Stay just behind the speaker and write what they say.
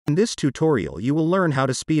In this tutorial you will learn how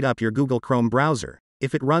to speed up your Google Chrome browser,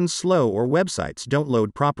 if it runs slow or websites don't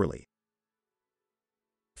load properly.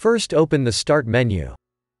 First, open the Start menu.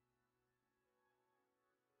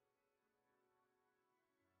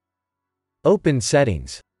 Open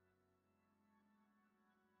Settings.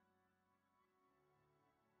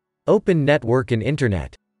 Open Network and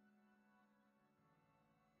Internet.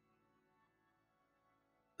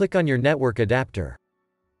 Click on your network adapter.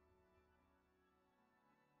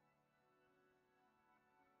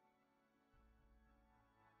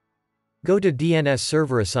 Go to DNS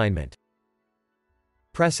Server Assignment.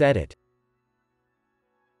 Press Edit.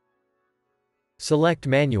 Select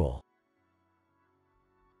Manual.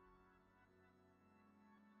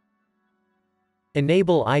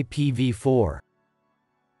 Enable IPv4.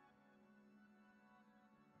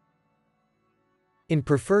 In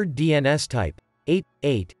preferred DNS type,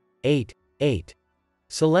 8888.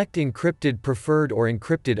 Select Encrypted Preferred or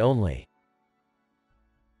Encrypted Only.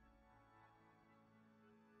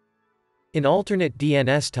 In alternate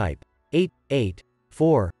DNS type,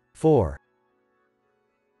 8844.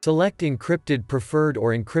 Select Encrypted Preferred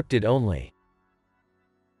or Encrypted Only.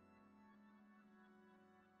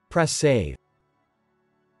 Press Save.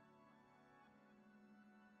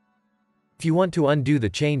 If you want to undo the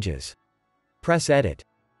changes, press Edit.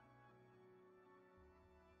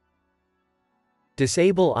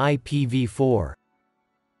 Disable IPv4.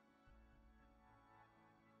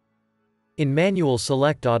 In Manual,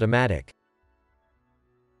 select Automatic.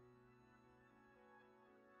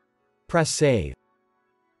 Press Save.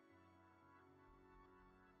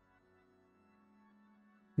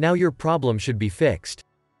 Now your problem should be fixed.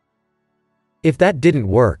 If that didn't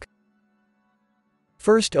work,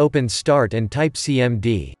 first open Start and type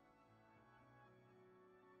cmd.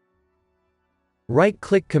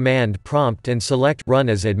 Right-click Command Prompt and select Run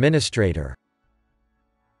as Administrator.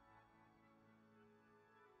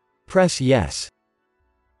 Press Yes.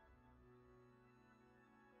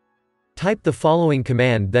 Type the following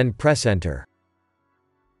command, then press Enter.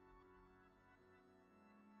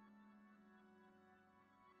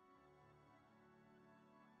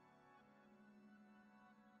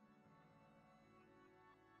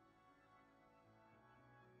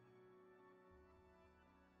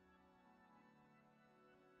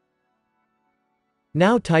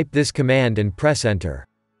 Now type this command and press Enter.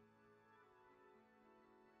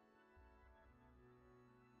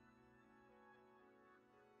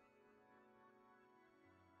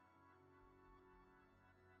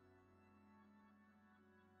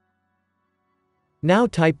 Now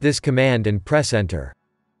type this command and press Enter.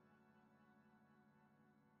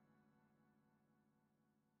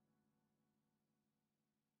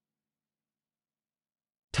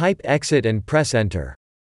 Type Exit and press Enter.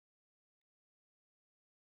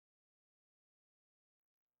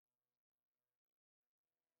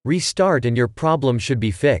 Restart and your problem should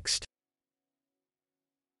be fixed.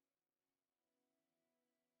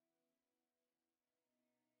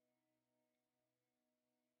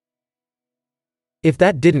 If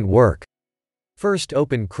that didn't work, first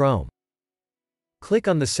open Chrome. Click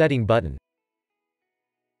on the Setting button.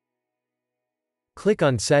 Click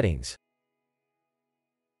on Settings.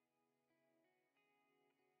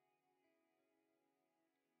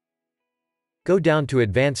 Go down to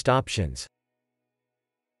Advanced Options.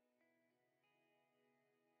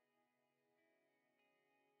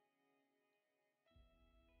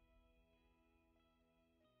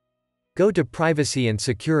 Go to Privacy and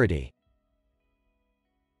Security.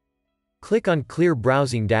 Click on Clear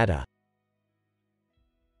Browsing Data.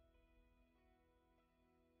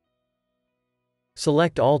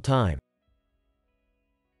 Select All Time.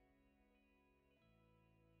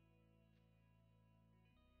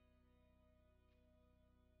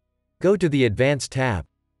 Go to the Advanced tab.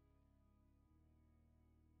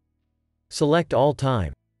 Select All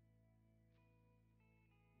Time.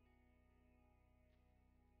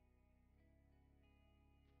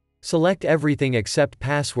 Select everything except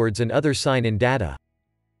passwords and other sign-in data.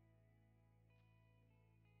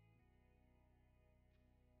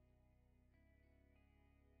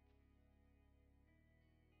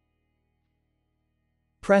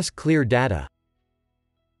 Press Clear Data.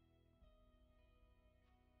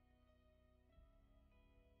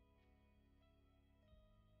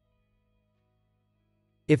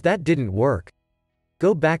 If that didn't work,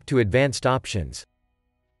 go back to Advanced Options.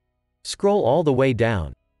 Scroll all the way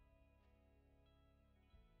down.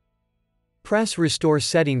 Press Restore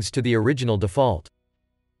Settings to the original default.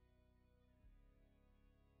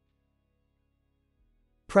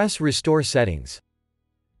 Press Restore Settings.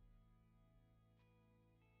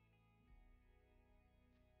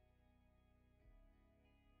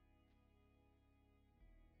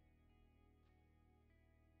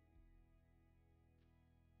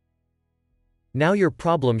 Now your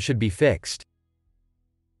problem should be fixed.